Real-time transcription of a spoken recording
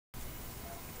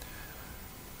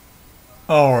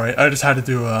Alright, I just had to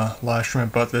do a live stream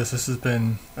about this. This has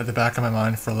been at the back of my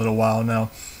mind for a little while now.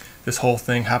 This whole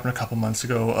thing happened a couple months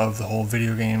ago of the whole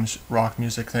video games, rock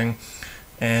music thing.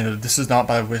 And this is not,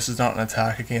 by the way, this is not an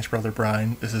attack against Brother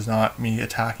Bryan. This is not me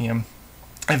attacking him.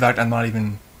 In fact, I'm not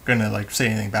even gonna say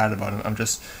anything bad about him. I'm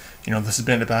just, this has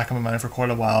been at the back of my mind for quite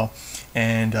a while.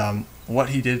 And what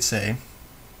he did say,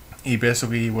 he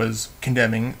basically was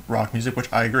condemning rock music,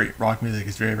 which I agree. Rock music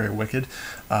is very, very wicked.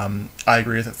 I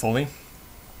agree with it fully.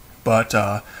 But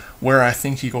where I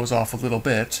think he goes off a little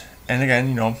bit, and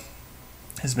again,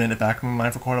 has been in the back of my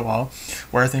mind for quite a while,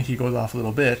 where I think he goes off a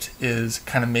little bit is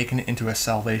kind of making it into a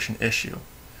salvation issue.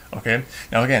 Okay?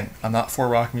 Now again, I'm not for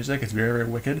rock music. It's very, very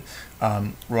wicked.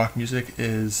 Rock music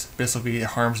is basically, it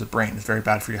harms the brain. It's very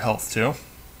bad for your health too.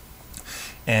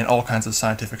 And all kinds of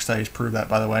scientific studies prove that,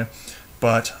 by the way.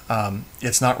 But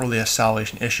it's not really a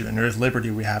salvation issue, and there is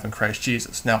liberty we have in Christ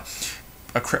Jesus. Now,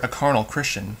 a carnal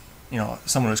Christian,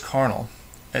 someone who's carnal,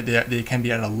 they can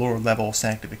be at a lower level of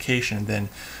sanctification than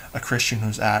a Christian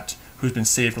who's been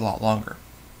saved a lot longer.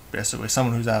 Basically,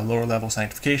 someone who's at a lower level of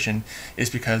sanctification is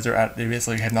because they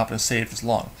basically have not been saved as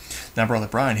long. Now, Brother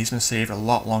Bryan, he's been saved a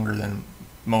lot longer than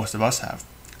most of us have,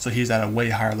 so he's at a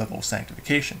way higher level of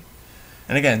sanctification.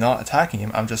 And again, not attacking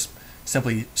him, I'm just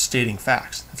simply stating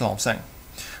facts. That's all I'm saying.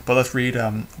 But let's read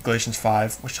Galatians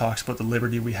 5, which talks about the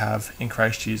liberty we have in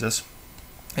Christ Jesus.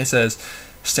 It says,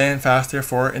 "Stand fast,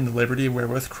 therefore, in the liberty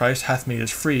wherewith Christ hath made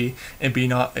us free, and be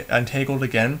not entangled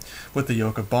again with the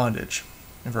yoke of bondage."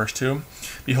 In verse 2,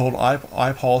 "Behold,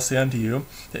 I Paul say unto you,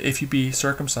 that if you be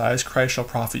circumcised, Christ shall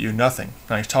profit you nothing."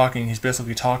 Now he's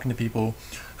basically talking to people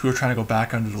who are trying to go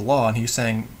back under the law, and he's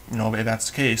saying, if that's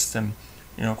the case, then,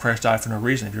 Christ died for no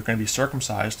reason. If you're going to be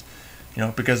circumcised,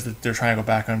 because they're trying to go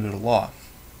back under the law.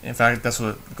 In fact, that's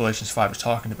what Galatians 5 is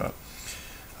talking about.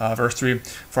 Verse 3,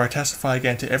 "For I testify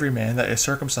again to every man that is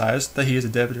circumcised, that he is a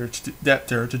debtor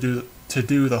to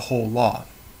do the whole law."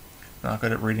 Not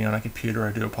good at reading on a computer,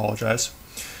 I do apologize.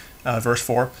 Verse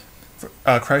 4,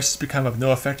 "Christ is become of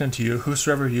no effect unto you,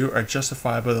 whosoever you are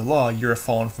justified by the law, you are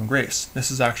fallen from grace." This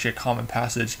is actually a common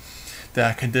passage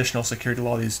that conditional security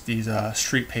law, these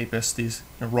street papists, these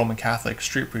Roman Catholic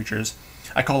street preachers,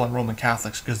 I call them Roman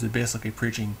Catholics because they're basically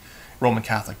preaching Roman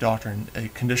Catholic doctrine. A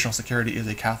conditional security is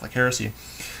a Catholic heresy.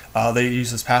 They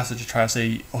use this passage to try to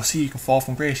say, "Oh, see, you can fall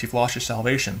from grace. You've lost your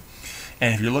salvation."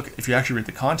 And if you actually read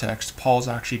the context, Paul's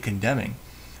actually condemning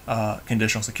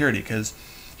conditional security, because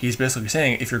he's basically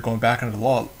saying, if you're going back under the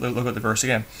law, look at the verse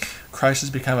again. "Christ has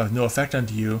become of no effect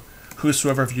unto you.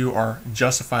 Whosoever of you are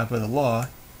justified by the law,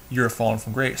 you are fallen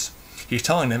from grace." He's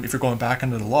telling them, if you're going back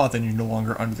under the law, then you're no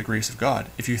longer under the grace of God.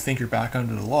 If you think you're back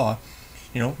under the law,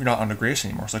 you're not under grace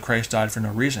anymore. So Christ died for no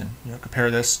reason. Compare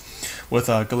this with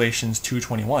Galatians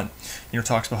 2:21.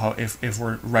 Talks about how if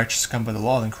we're righteous come by the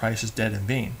law, then Christ is dead in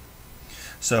vain.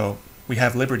 So we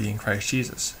have liberty in Christ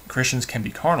Jesus. Christians can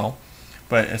be carnal,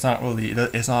 but it's not really.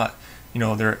 It's not.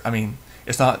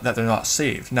 It's not that they're not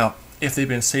saved. Now, if they've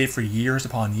been saved for years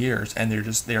upon years and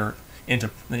they're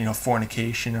into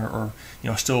fornication or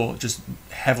still just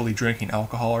heavily drinking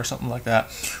alcohol or something like that,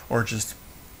 or just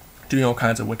doing all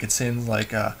kinds of wicked sins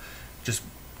like just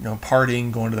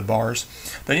partying, going to the bars,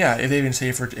 then yeah, if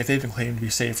they've been claiming to be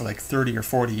saved for like 30 or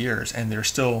 40 years and they're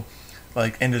still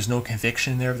and there's no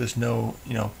conviction there's no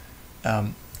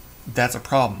that's a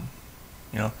problem.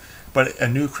 But a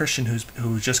new Christian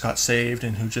who just got saved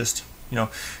and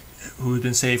who's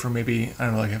been saved for maybe, I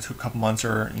don't know, like a couple months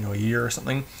or a year or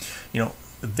something,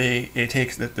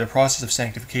 the process of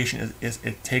sanctification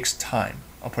it takes time.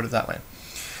 I'll put it that way.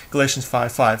 Galatians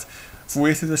 5:5, "For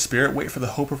we through the Spirit wait for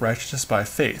the hope of righteousness by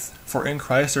faith. For in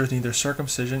Christ there is neither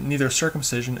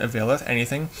circumcision availeth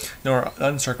anything, nor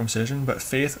uncircumcision, but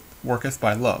faith worketh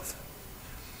by love.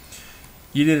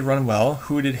 Ye did run well.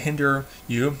 Who did hinder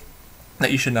you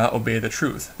that ye should not obey the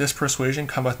truth? This persuasion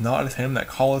cometh not of him that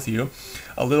calleth you.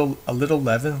 A little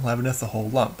leaven leaveneth the whole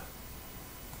lump."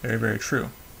 Very, very true.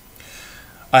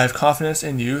 "I have confidence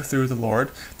in you through the Lord,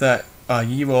 that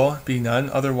ye will be none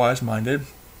otherwise minded,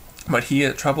 but he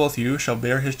that troubleth you shall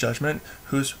bear his judgment,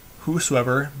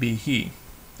 whosoever be he."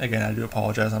 Again, I do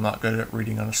apologize. I'm not good at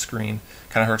reading on a screen.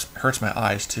 Kind of hurts my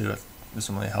eyes too. If this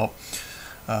doesn't really help.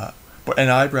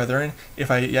 And I, brethren, if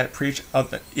I yet preach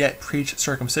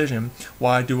circumcision,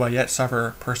 why do I yet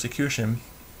suffer persecution?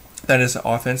 That is the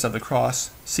offense of the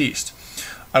cross ceased.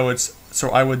 I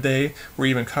would they were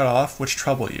even cut off which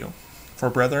trouble you. For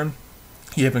brethren,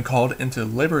 ye have been called into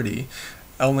liberty,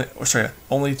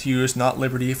 only to use not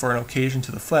liberty for an occasion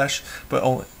to the flesh,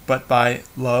 but by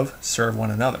love serve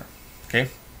one another. Okay,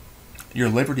 your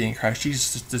liberty in Christ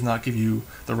Jesus does not give you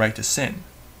the right to sin.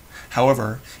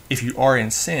 However, if you are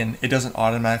in sin, it doesn't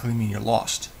automatically mean you're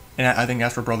lost. And I think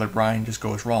that's where Brother Bryan just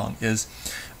goes wrong, is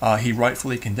he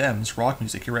rightfully condemns rock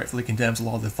music. He rightfully condemns a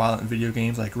lot of the violent video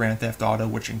games like Grand Theft Auto,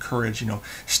 which encourage,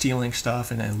 stealing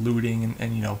stuff and looting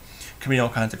and committing all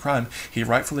kinds of crime. He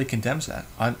rightfully condemns that.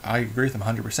 I agree with him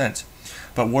 100%.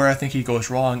 But where I think he goes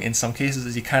wrong in some cases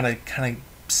is he kind of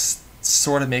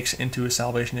sort of makes it into a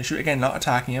salvation issue. Again, not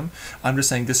attacking him. I'm just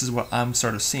saying this is what I'm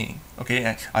sort of seeing. Okay,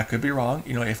 and I could be wrong.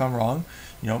 If I'm wrong,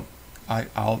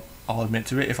 I'll admit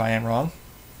to it if I am wrong.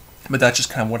 But that's just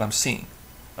kind of what I'm seeing.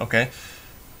 Okay,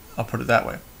 I'll put it that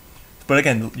way. But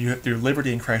again, your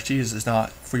liberty in Christ Jesus is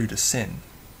not for you to sin.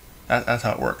 That's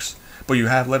how it works. But you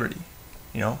have liberty.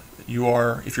 You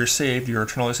are, if you're saved, you're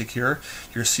eternally secure.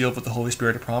 You're sealed with the Holy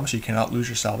Spirit of promise. You cannot lose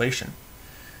your salvation.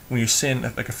 When you sin,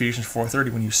 like Ephesians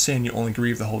 4:30, when you sin, you only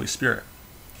grieve the Holy Spirit.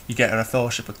 You get out of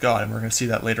fellowship with God, and we're going to see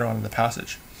that later on in the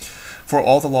passage. For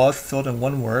all the law is fulfilled in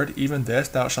one word, even this,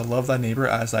 thou shalt love thy neighbor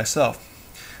as thyself.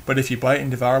 But if you bite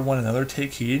and devour one another,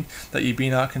 take heed that ye be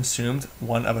not consumed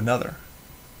one of another.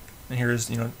 And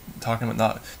here's, talking about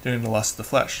not doing the lust of the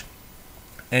flesh.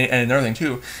 And another thing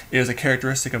too is a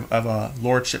characteristic of a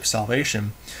lordship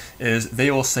salvation is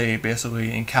they will say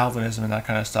basically in Calvinism and that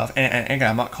kind of stuff. And again,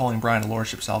 I'm not calling Bryan a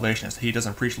lordship salvationist. He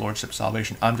doesn't preach lordship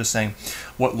salvation. I'm just saying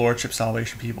what lordship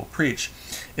salvation people preach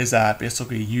is that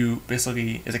basically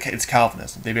it's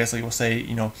Calvinism. They basically will say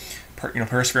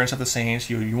perseverance of the saints.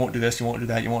 You won't do this. You won't do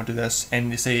that. You won't do this. And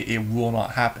they say it will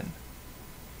not happen.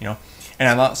 And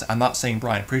I'm not saying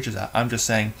Bryan preaches that. I'm just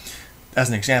saying, as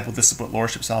an example, this is what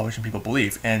lordship salvation people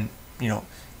believe, and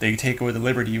they take away the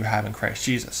liberty you have in Christ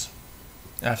Jesus.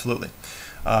 Absolutely.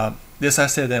 This I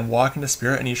say then, walk in the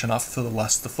Spirit, and ye shall not fulfill the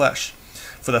lust of the flesh.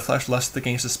 For the flesh lusteth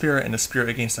against the Spirit, and the Spirit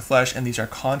against the flesh, and these are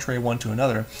contrary one to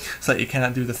another, so that you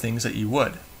cannot do the things that you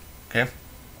would. Okay.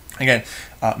 Again,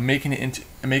 making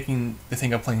the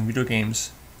thing of playing video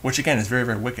games, which again is very,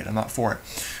 very wicked. I'm not for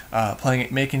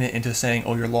it. Making it into saying,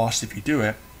 "Oh, you're lost if you do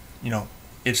it."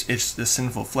 It's the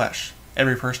sinful flesh.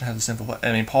 Every person has a sinful flesh.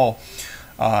 I mean, Paul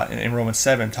in Romans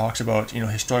 7 talks about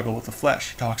his struggle with the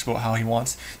flesh. He talks about how he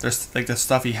wants, there's like the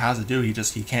stuff he has to do,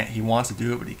 he can't. He wants to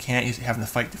do it, but he can't. He's having to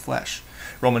fight the flesh.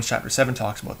 Romans chapter 7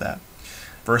 talks about that.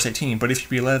 Verse 18, but if you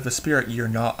be led of the Spirit, ye are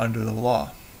not under the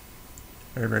law.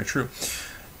 Very, very true.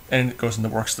 And it goes into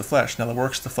the works of the flesh. Now the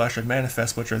works of the flesh are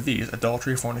manifest, which are these: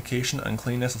 adultery, fornication,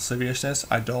 uncleanness, lasciviousness,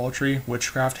 idolatry,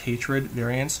 witchcraft, hatred,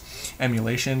 variance,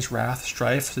 emulations, wrath,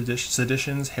 strife,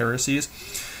 seditions, heresies,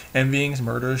 envyings,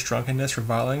 murders, drunkenness,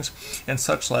 revilings, and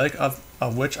such like,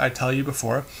 of which I tell you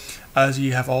before, as ye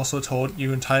have also told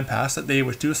you in time past, that they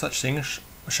which do such things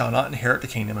shall not inherit the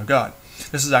kingdom of God.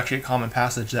 This is actually a common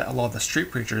passage that a lot of the street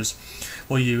preachers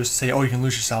will use to say, oh, you can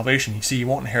lose your salvation. You see, you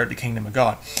won't inherit the kingdom of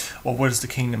God. Well, what is the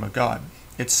kingdom of God?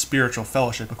 It's spiritual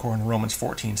fellowship, according to Romans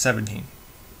 14:17.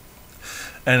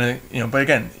 And but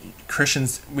again,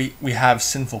 Christians, we have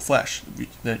sinful flesh.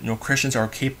 Christians are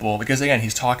capable, because again,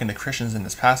 he's talking to Christians in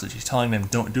this passage. He's telling them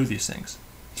don't do these things,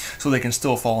 so they can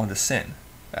still fall into sin.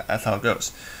 That's how it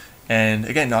goes. And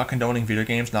again, not condoning video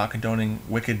games, not condoning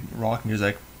wicked rock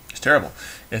music. It's terrible.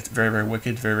 It's very, very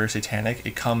wicked, very, very satanic.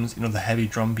 It comes, the heavy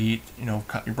drum beat,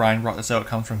 Bryan brought this out, it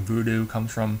comes from voodoo,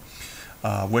 comes from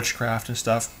witchcraft and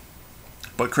stuff.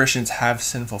 But Christians have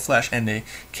sinful flesh, and they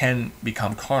can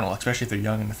become carnal, especially if they're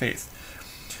young in the faith.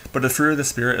 But the fruit of the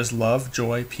Spirit is love,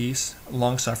 joy, peace,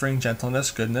 long-suffering, gentleness,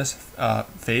 goodness,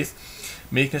 faith,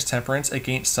 meekness, temperance.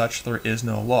 Against such there is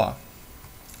no law.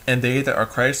 And they that are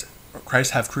Christ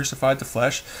have crucified the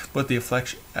flesh with the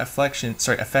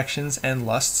affections and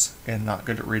lusts. Again, not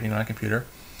good at reading on a computer.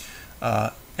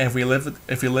 And if we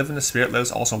live in the Spirit, let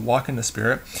us also walk in the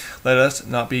Spirit. Let us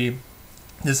not be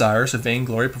desirous of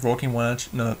vainglory, provoking one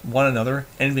another,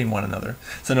 envying one another.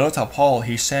 So notice how Paul,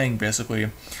 he's saying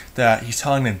basically that he's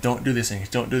telling them, don't do these things,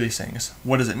 don't do these things.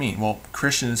 What does it mean? Well,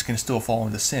 Christians can still fall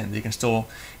into sin. They can still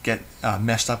get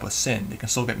messed up with sin. They can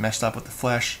still get messed up with the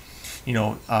flesh.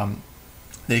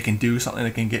 They can do something.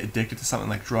 They can get addicted to something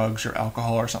like drugs or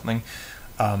alcohol or something.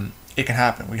 It can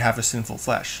happen. We have a sinful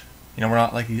flesh. We're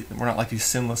not like these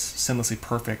sinlessly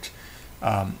perfect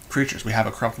creatures. We have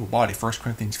a corruptible body. 1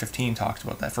 Corinthians 15 talks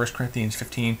about that. 1 Corinthians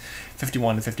 15,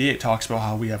 51 to 58 talks about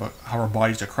how our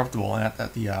bodies are corruptible, and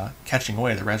at the catching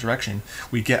away, the resurrection,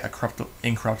 we get a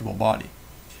incorruptible body.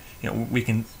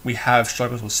 We have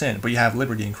struggles with sin, but you have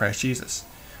liberty in Christ Jesus.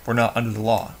 We're not under the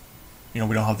law. We don't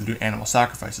have to do animal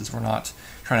sacrifices. We're not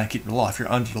trying to keep the law. If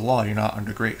you're under the law, you're not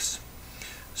under grace.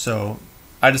 So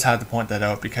I just had to point that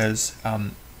out because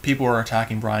people are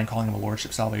attacking Bryan, calling him a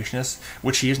lordship salvationist,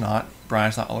 which he is not.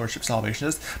 Bryan's not a lordship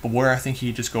salvationist. But where I think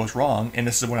he just goes wrong, and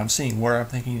this is what I'm seeing, where I'm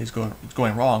thinking is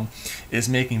going wrong, is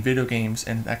making video games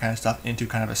and that kind of stuff into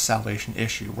kind of a salvation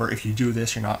issue, where if you do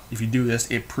this, you're not. If you do this,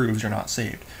 it proves you're not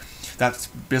saved. That's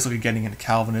basically getting into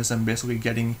Calvinism, basically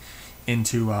getting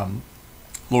into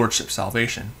lordship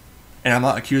salvation. And I'm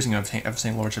not accusing of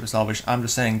saying lordship of salvation. I'm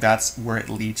just saying that's where it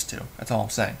leads to. That's all I'm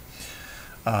saying.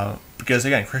 Because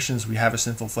again, Christians, we have a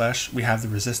sinful flesh, we have to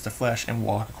resist the flesh and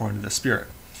walk according to the Spirit.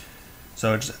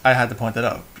 So I had to point that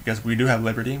out, because we do have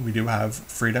liberty, we do have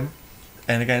freedom.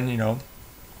 And again, you know,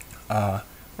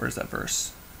 where's that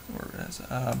verse? Where is it?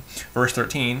 Verse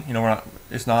 13, you know,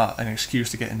 it's not an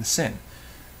excuse to get into sin.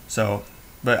 So,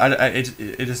 but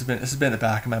this has been at the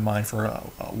back of my mind for a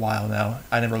while now.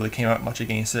 I never really came out much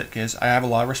against it, because I have a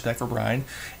lot of respect for Bryan,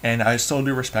 and I still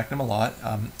do respect him a lot.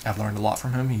 I've learned a lot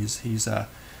from him. He's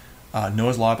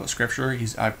knows a lot about Scripture.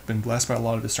 I've been blessed by a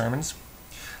lot of his sermons,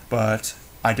 but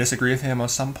I disagree with him on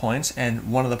some points.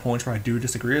 And one of the points where I do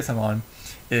disagree with him on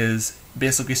is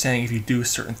basically saying if you do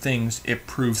certain things, it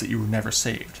proves that you were never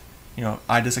saved. You know,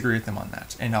 I disagree with him on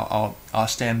that, and I'll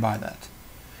stand by that.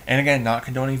 And again, not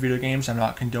condoning video games. I'm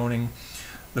not condoning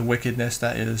the wickedness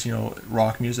that is, you know,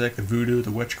 rock music, the voodoo,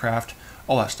 the witchcraft,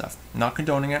 all that stuff. I'm not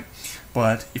condoning it,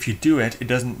 but if you do it, it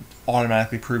doesn't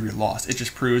automatically prove you're lost. It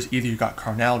just proves either you got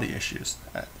carnality issues,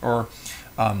 or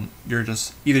you're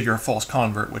a false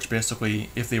convert, which basically,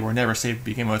 if they were never saved to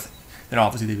begin with, then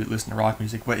obviously they would listen to rock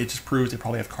music, but it just proves they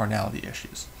probably have carnality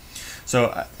issues.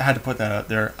 So I had to put that out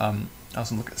there. I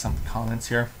also look at some comments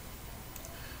here.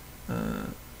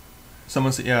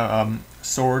 Someone said,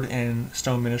 Sword and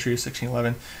Stone Ministry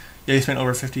 1611. Yeah, he spent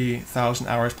over 50,000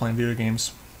 hours playing video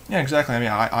games. Yeah, exactly. I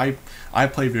mean, I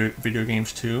play video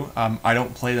games too. I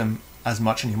don't play them as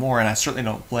much anymore, and I certainly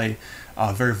don't play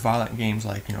very violent games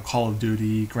like, you know, Call of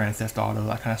Duty, Grand Theft Auto,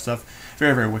 that kind of stuff.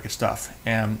 Very, very wicked stuff.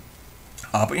 And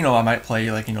but you know, I might play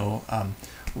like, you know,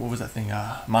 what was that thing,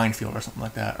 Minefield or something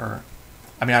like that, or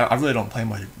I mean, I really don't play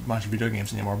much video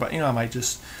games anymore, but, you know, I might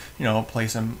just, you know, play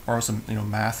some you know,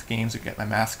 math games to get my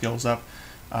math skills up.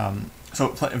 So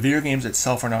video games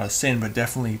itself are not a sin, but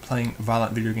definitely playing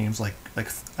violent video games like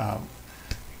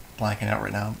blanking out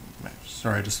right now.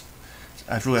 Sorry, it's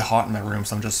really hot in my room,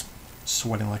 so I'm just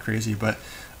sweating like crazy. But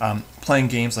playing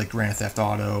games like Grand Theft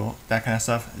Auto, that kind of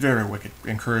stuff, very, very wicked. It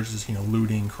encourages, you know,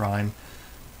 looting, crime.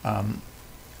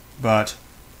 But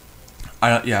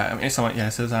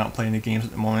someone says I don't play any games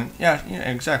at the moment. Yeah,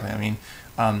 exactly. I mean,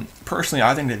 personally,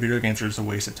 I think that video games are just a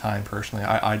waste of time. Personally,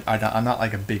 I'm not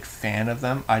like a big fan of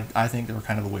them. I think they were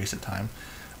kind of a waste of time,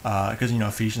 because, you know,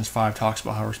 Ephesians 5 talks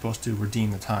about how we're supposed to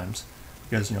redeem the times,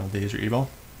 because, you know, days are evil.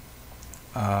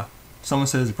 Someone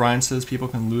says, Bryan says people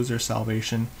can lose their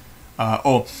salvation.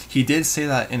 He did say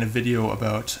that in a video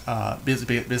about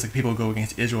basically people who go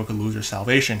against Israel could lose their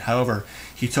salvation. However,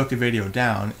 he took the video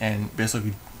down, and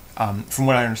basically, from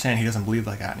what I understand, he doesn't believe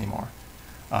like that anymore.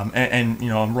 And you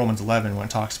know, in Romans 11, when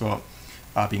it talks about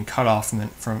being cut off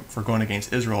for going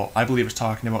against Israel, I believe it's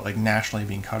talking about like nationally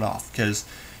being cut off. Because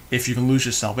if you can lose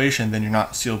your salvation, then you're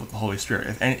not sealed with the Holy Spirit.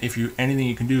 If anything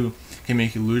you can do can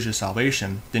make you lose your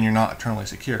salvation, then you're not eternally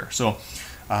secure. So,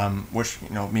 which,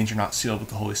 you know, means you're not sealed with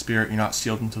the Holy Spirit. You're not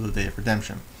sealed until the day of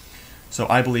redemption. So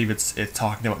I believe it's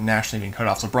talking about nationally being cut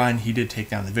off. So Bryan, he did take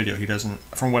down the video. He doesn't,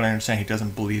 from what I understand, he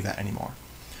doesn't believe that anymore.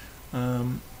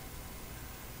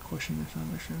 Question or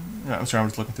salvation? No, I'm sorry, I'm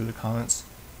just looking through the comments.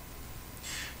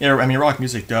 Yeah, I mean, rock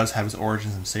music does have its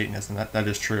origins in Satanism. That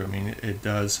is true. I mean, it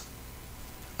does.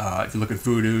 If you look at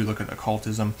voodoo, you look at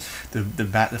occultism,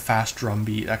 the fast drum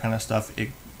beat, that kind of stuff, it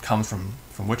comes from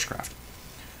witchcraft.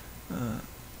 I'm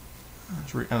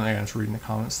just reading the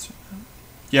comments.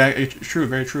 Yeah, it's true,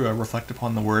 very true. I reflect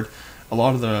upon the word. A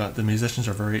lot of the musicians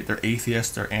they're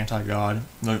atheists, they're anti-God.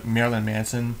 Marilyn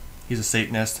Manson, he's a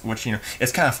Satanist, which, you know,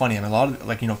 it's kind of funny. I mean, a lot of,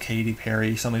 like, you know, Katy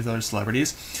Perry, some of these other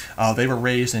celebrities, they were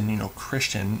raised in, you know,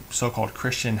 so-called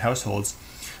Christian households.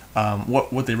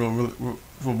 What they really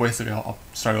basically, I'll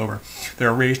start over. They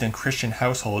were raised in Christian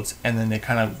households, and then they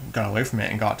kind of got away from it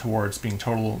and got towards being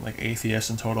total, like, atheists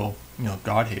and total, you know,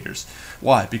 God haters.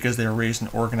 Why? Because they were raised in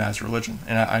organized religion.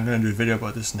 And I'm going to do a video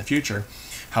about this in the future,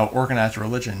 how organized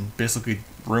religion basically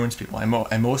ruins people.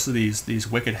 And most of these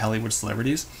wicked Hollywood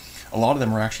celebrities, a lot of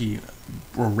them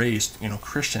were raised, you know,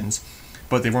 Christians,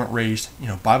 but they weren't raised, you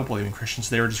know, Bible-believing Christians.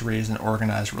 They were just raised in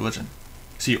organized religion.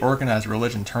 See, organized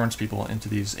religion turns people into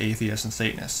these atheists and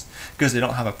Satanists because they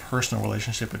don't have a personal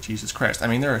relationship with Jesus Christ. I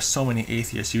mean, there are so many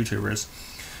atheist YouTubers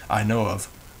I know of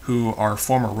who are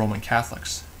former Roman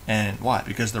Catholics. And why?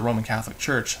 Because the Roman Catholic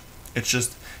Church It's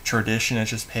just tradition.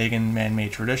 It's just pagan,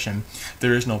 man-made tradition.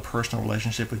 There is no personal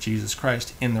relationship with Jesus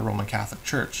Christ in the Roman Catholic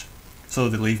Church, so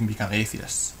they'll even become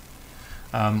atheists.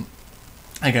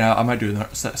 Again, I might do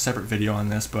a separate video on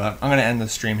this, but I'm going to end the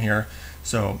stream here.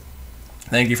 So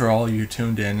thank you for all of you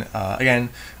tuned in. Again,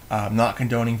 not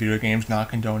condoning video games, not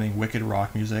condoning wicked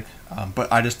rock music,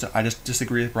 but I just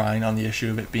disagree with Bryan on the issue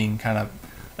of it being kind of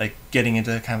like getting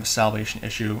into kind of a salvation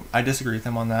issue. I disagree with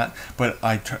him on that, but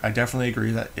I definitely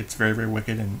agree that it's very, very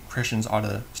wicked, and Christians ought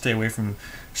to stay away from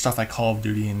stuff like Call of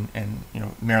Duty and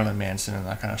Marilyn Manson and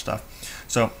that kind of stuff.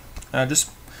 So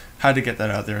just had to get that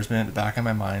out there. It's been at the back of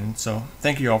my mind. So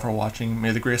thank you all for watching.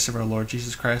 May the grace of our Lord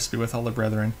Jesus Christ be with all the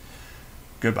brethren.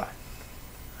 Goodbye.